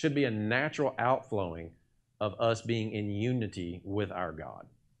way should be a natural outflowing of us being in unity with our God.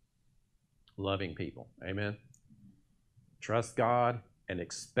 Loving people. Amen. Trust God and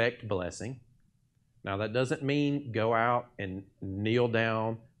expect blessing. Now, that doesn't mean go out and kneel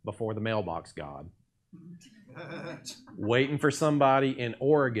down before the mailbox god, waiting for somebody in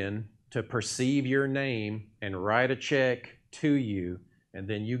Oregon to perceive your name and write a check to you, and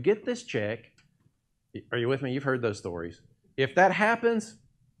then you get this check. Are you with me? You've heard those stories. If that happens,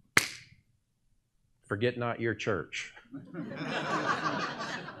 forget not your church.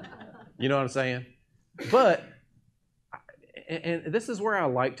 You know what I'm saying? But, and this is where I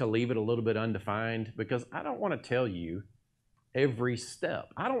like to leave it a little bit undefined, because I don't want to tell you every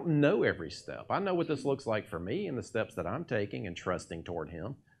step. I don't know every step. I know what this looks like for me and the steps that I'm taking and trusting toward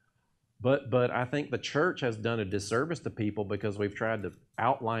Him. But I think the church has done a disservice to people because we've tried to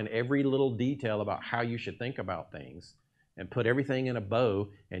outline every little detail about how you should think about things and put everything in a bow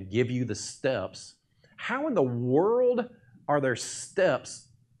and give you the steps. How in the world are there steps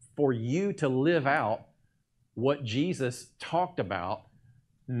for you to live out what Jesus talked about?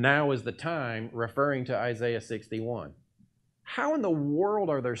 Now is the time, referring to Isaiah 61. How in the world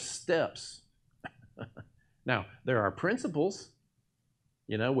are there steps? Now, there are principles,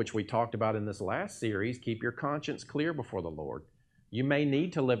 which we talked about in this last series. Keep your conscience clear before the Lord. You may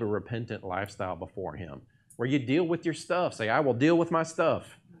need to live a repentant lifestyle before Him, where you deal with your stuff. Say, I will deal with my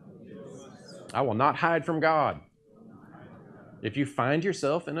stuff. I will not hide from God. If you find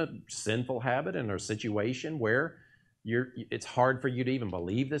yourself in a sinful habit and a situation where it's hard for you to even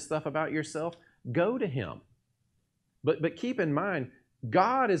believe this stuff about yourself, go to Him. But keep in mind,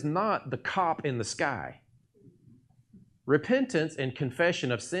 God is not the cop in the sky. Repentance and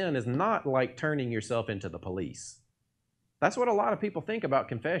confession of sin is not like turning yourself into the police. That's what a lot of people think about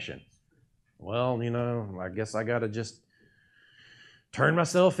confession. Well, I guess I got to just turn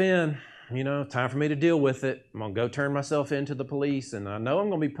myself in. Time for me to deal with it. I'm going to go turn myself into the police, and I know I'm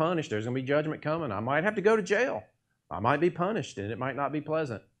going to be punished. There's going to be judgment coming. I might have to go to jail. I might be punished, and it might not be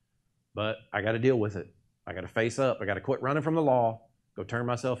pleasant. But I got to deal with it. I got to face up. I got to quit running from the law, go turn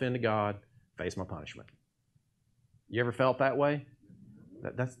myself into God, face my punishment. You ever felt that way?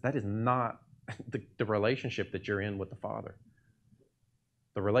 That is not the relationship that you're in with the Father.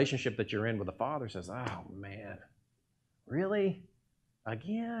 The relationship that you're in with the Father says, oh man, really?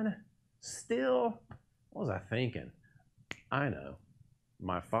 Again? Still? What was I thinking? I know.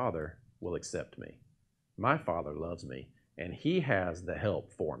 My Father will accept me. My Father loves me, and He has the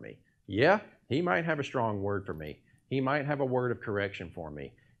help for me. Yeah, He might have a strong word for me. He might have a word of correction for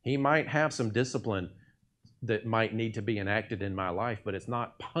me. He might have some discipline that might need to be enacted in my life, but it's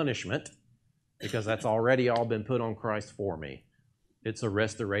not punishment, because that's already all been put on Christ for me. It's a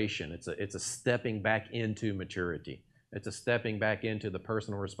restoration. It's a stepping back into maturity. It's a stepping back into the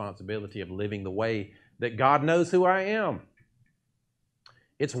personal responsibility of living the way that God knows who I am.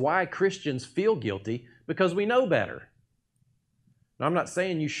 It's why Christians feel guilty, because we know better. Now, I'm not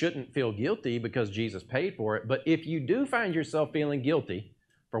saying you shouldn't feel guilty because Jesus paid for it, but if you do find yourself feeling guilty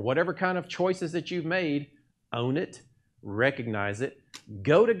for whatever kind of choices that you've made, own it, recognize it,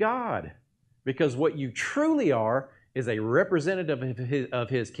 go to God, because what you truly are is a representative of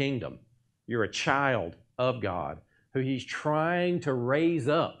His kingdom. You're a child of God who He's trying to raise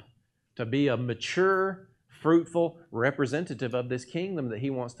up to be a mature, fruitful representative of this kingdom that He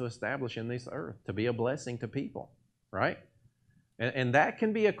wants to establish in this earth, to be a blessing to people, right? And that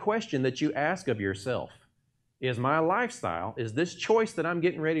can be a question that you ask of yourself. Is my lifestyle, is this choice that I'm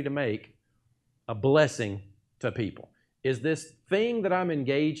getting ready to make a blessing to people? Is this thing that I'm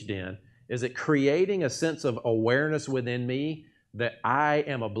engaged in, is it creating a sense of awareness within me that I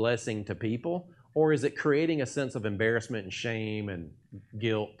am a blessing to people? Or is it creating a sense of embarrassment and shame and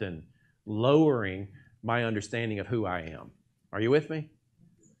guilt and lowering my understanding of who I am? Are you with me?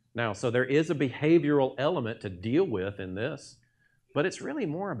 Now, so there is a behavioral element to deal with in this, but it's really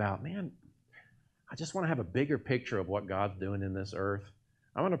more about, man, I just want to have a bigger picture of what God's doing in this earth.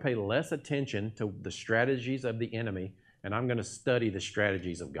 I'm going to pay less attention to the strategies of the enemy, and I'm going to study the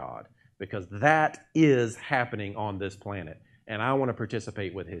strategies of God, because that is happening on this planet, and I want to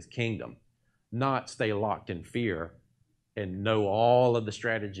participate with His kingdom, not stay locked in fear and know all of the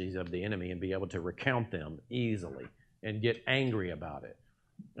strategies of the enemy and be able to recount them easily and get angry about it.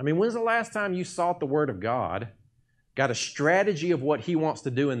 I mean, when's the last time you sought the Word of God, got a strategy of what He wants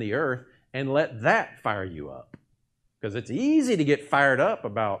to do in the earth, and let that fire you up? Because it's easy to get fired up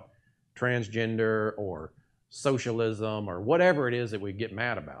about transgender or socialism or whatever it is that we get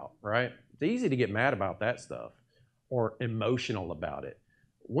mad about, right? It's easy to get mad about that stuff or emotional about it.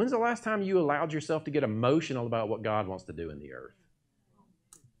 When's the last time you allowed yourself to get emotional about what God wants to do in the earth?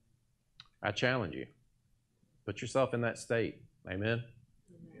 I challenge you. Put yourself in that state. Amen?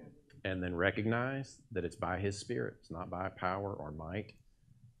 And then recognize that it's by His Spirit. It's not by power or might.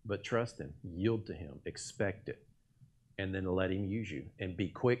 But trust him, yield to him, expect it, and then let him use you, and be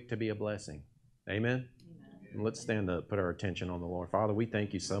quick to be a blessing. Amen? And let's stand up, put our attention on the Lord. Father, we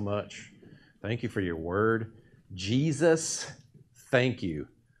thank you so much. Thank you for your word. Jesus, thank you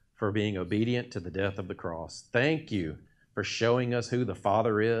for being obedient to the death of the cross. Thank you for showing us who the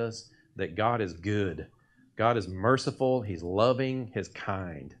Father is, that God is good. God is merciful, he's loving, he's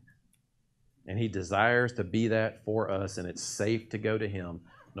kind. And he desires to be that for us, and it's safe to go to him.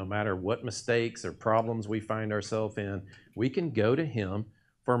 No matter what mistakes or problems we find ourselves in, we can go to him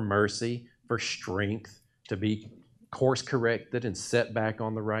for mercy, for strength, to be course corrected and set back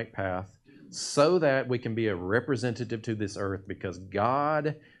on the right path, so that we can be a representative to this earth, because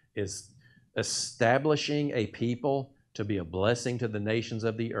God is establishing a people to be a blessing to the nations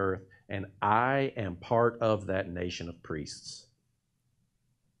of the earth, and I am part of that nation of priests.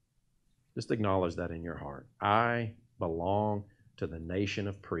 Just acknowledge that in your heart. I belong to the nation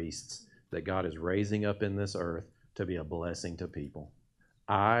of priests that God is raising up in this earth to be a blessing to people.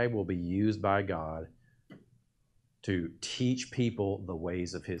 I will be used by God to teach people the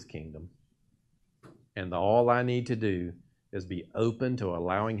ways of his kingdom. And all I need to do is be open to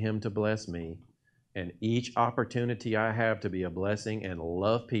allowing him to bless me. And each opportunity I have to be a blessing and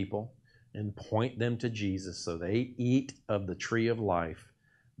love people and point them to Jesus so they eat of the tree of life,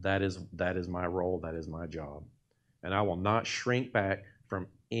 that is my role, that is my job. And I will not shrink back from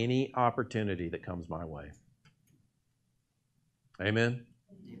any opportunity that comes my way. Amen?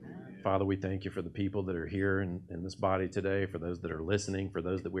 Amen. Father, we thank you for the people that are here in this body today, for those that are listening, for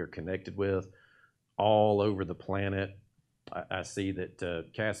those that we're connected with all over the planet. I see that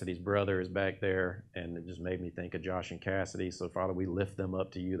Cassidy's brother is back there, and it just made me think of Josh and Cassidy. So, Father, we lift them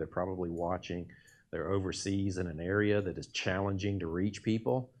up to you. They're probably watching. They're overseas in an area that is challenging to reach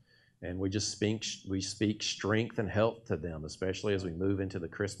people. And we speak strength and health to them, especially as we move into the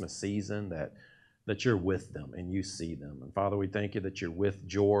Christmas season, that you're with them and you see them. And Father, we thank you that you're with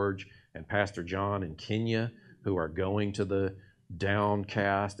George and Pastor John in Kenya, who are going to the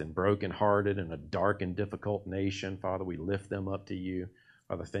downcast and brokenhearted in a dark and difficult nation. Father, we lift them up to you.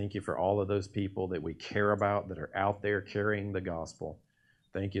 Father, thank you for all of those people that we care about that are out there carrying the gospel.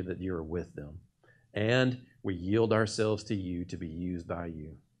 Thank you that you're with them. And we yield ourselves to you to be used by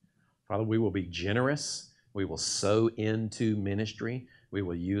you. Father, we will be generous. We will sow into ministry. We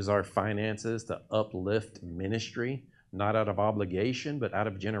will use our finances to uplift ministry, not out of obligation, but out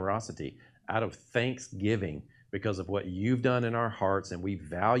of generosity, out of thanksgiving because of what you've done in our hearts, and we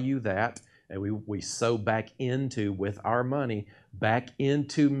value that, and we sow back into, with our money, back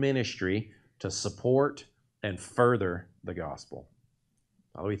into ministry to support and further the gospel.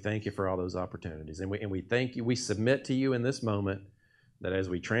 Father, we thank you for all those opportunities, and we thank you. We submit to you in this moment that as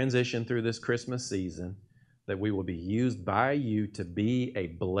we transition through this Christmas season, that we will be used by you to be a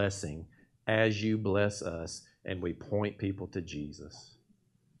blessing as you bless us, and we point people to Jesus.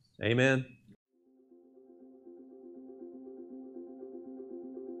 Amen.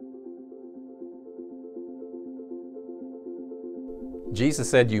 Jesus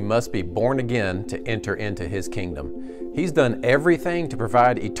said you must be born again to enter into his kingdom. He's done everything to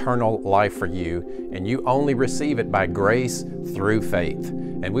provide eternal life for you, and you only receive it by grace through faith.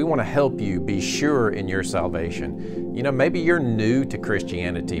 And we want to help you be sure in your salvation. You know, maybe you're new to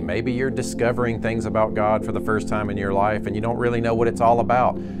Christianity. Maybe you're discovering things about God for the first time in your life, and you don't really know what it's all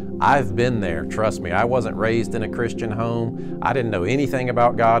about. I've been there, trust me. I wasn't raised in a Christian home. I didn't know anything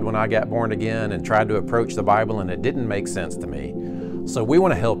about God when I got born again and tried to approach the Bible, and it didn't make sense to me. So we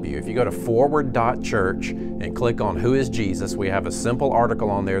want to help you. If you go to forward.church and click on Who is Jesus, we have a simple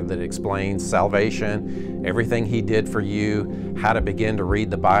article on there that explains salvation, everything he did for you, how to begin to read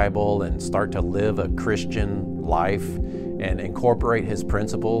the Bible and start to live a Christian life and incorporate his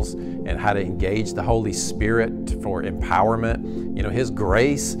principles, and how to engage the Holy Spirit for empowerment. You know, his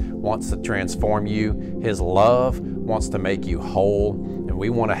grace wants to transform you. His love wants to make you whole, and we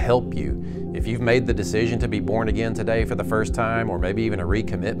want to help you. If you've made the decision to be born again today for the first time, or maybe even a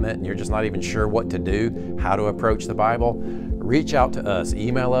recommitment, and you're just not even sure what to do, how to approach the Bible, reach out to us.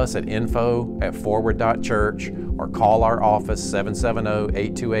 Email us at info@forward.church or call our office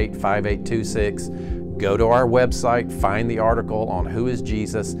 770-828-5826. Go to our website, find the article on Who is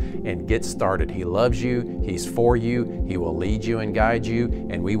Jesus, and get started. He loves you, he's for you, he will lead you and guide you,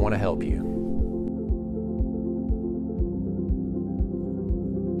 and we want to help you.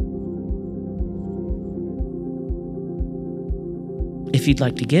 If you'd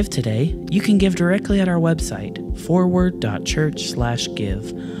like to give today, you can give directly at our website,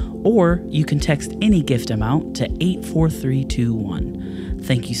 forward.church/give, or you can text any gift amount to 84321.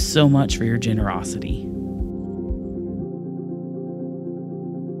 Thank you so much for your generosity.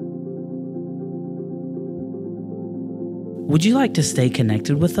 Would you like to stay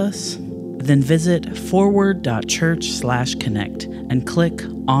connected with us? Then visit forward.church/connect and click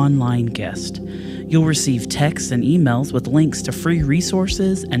Online Guest. You'll receive texts and emails with links to free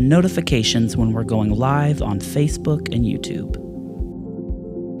resources and notifications when we're going live on Facebook and YouTube.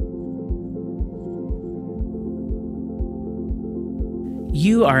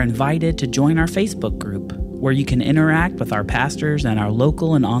 You are invited to join our Facebook group, where you can interact with our pastors and our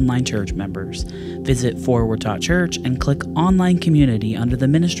local and online church members. Visit forward.church and click Online Community under the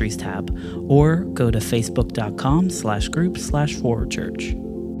Ministries tab, or go to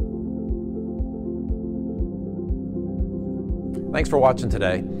facebook.com/group/forwardchurch. Thanks for watching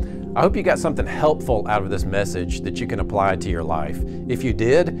today. I hope you got something helpful out of this message that you can apply to your life. If you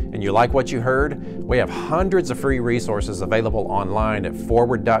did, and you like what you heard, we have hundreds of free resources available online at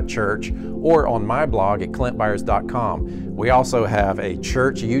forward.church or on my blog at clintbyars.com. We also have a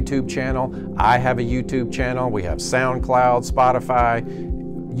church YouTube channel. I have a YouTube channel. We have SoundCloud, Spotify,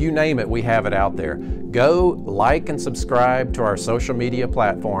 you name it, we have it out there. Go like and subscribe to our social media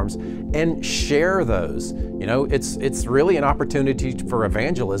platforms and share those. You know, it's really an opportunity for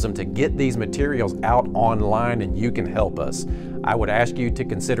evangelism to get these materials out online, and you can help us. I would ask you to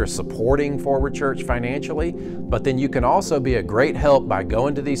consider supporting Forward Church financially, but then you can also be a great help by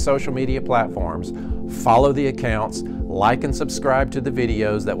going to these social media platforms, follow the accounts, like and subscribe to the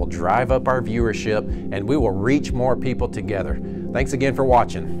videos that will drive up our viewership, and we will reach more people together. Thanks again for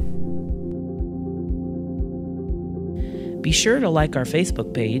watching. Be sure to like our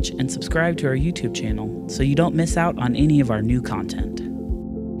Facebook page and subscribe to our YouTube channel so you don't miss out on any of our new content.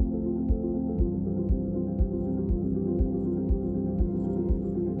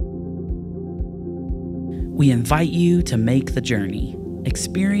 We invite you to make the journey.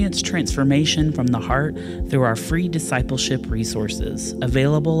 Experience transformation from the heart through our free discipleship resources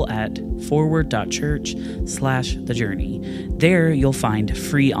available at forward.church/thejourney. There you'll find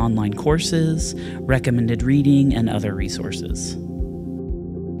free online courses, recommended reading, and other resources.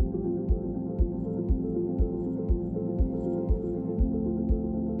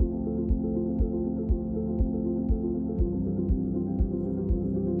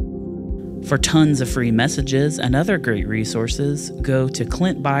 For tons of free messages and other great resources, go to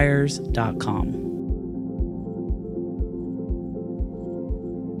clintbyars.com.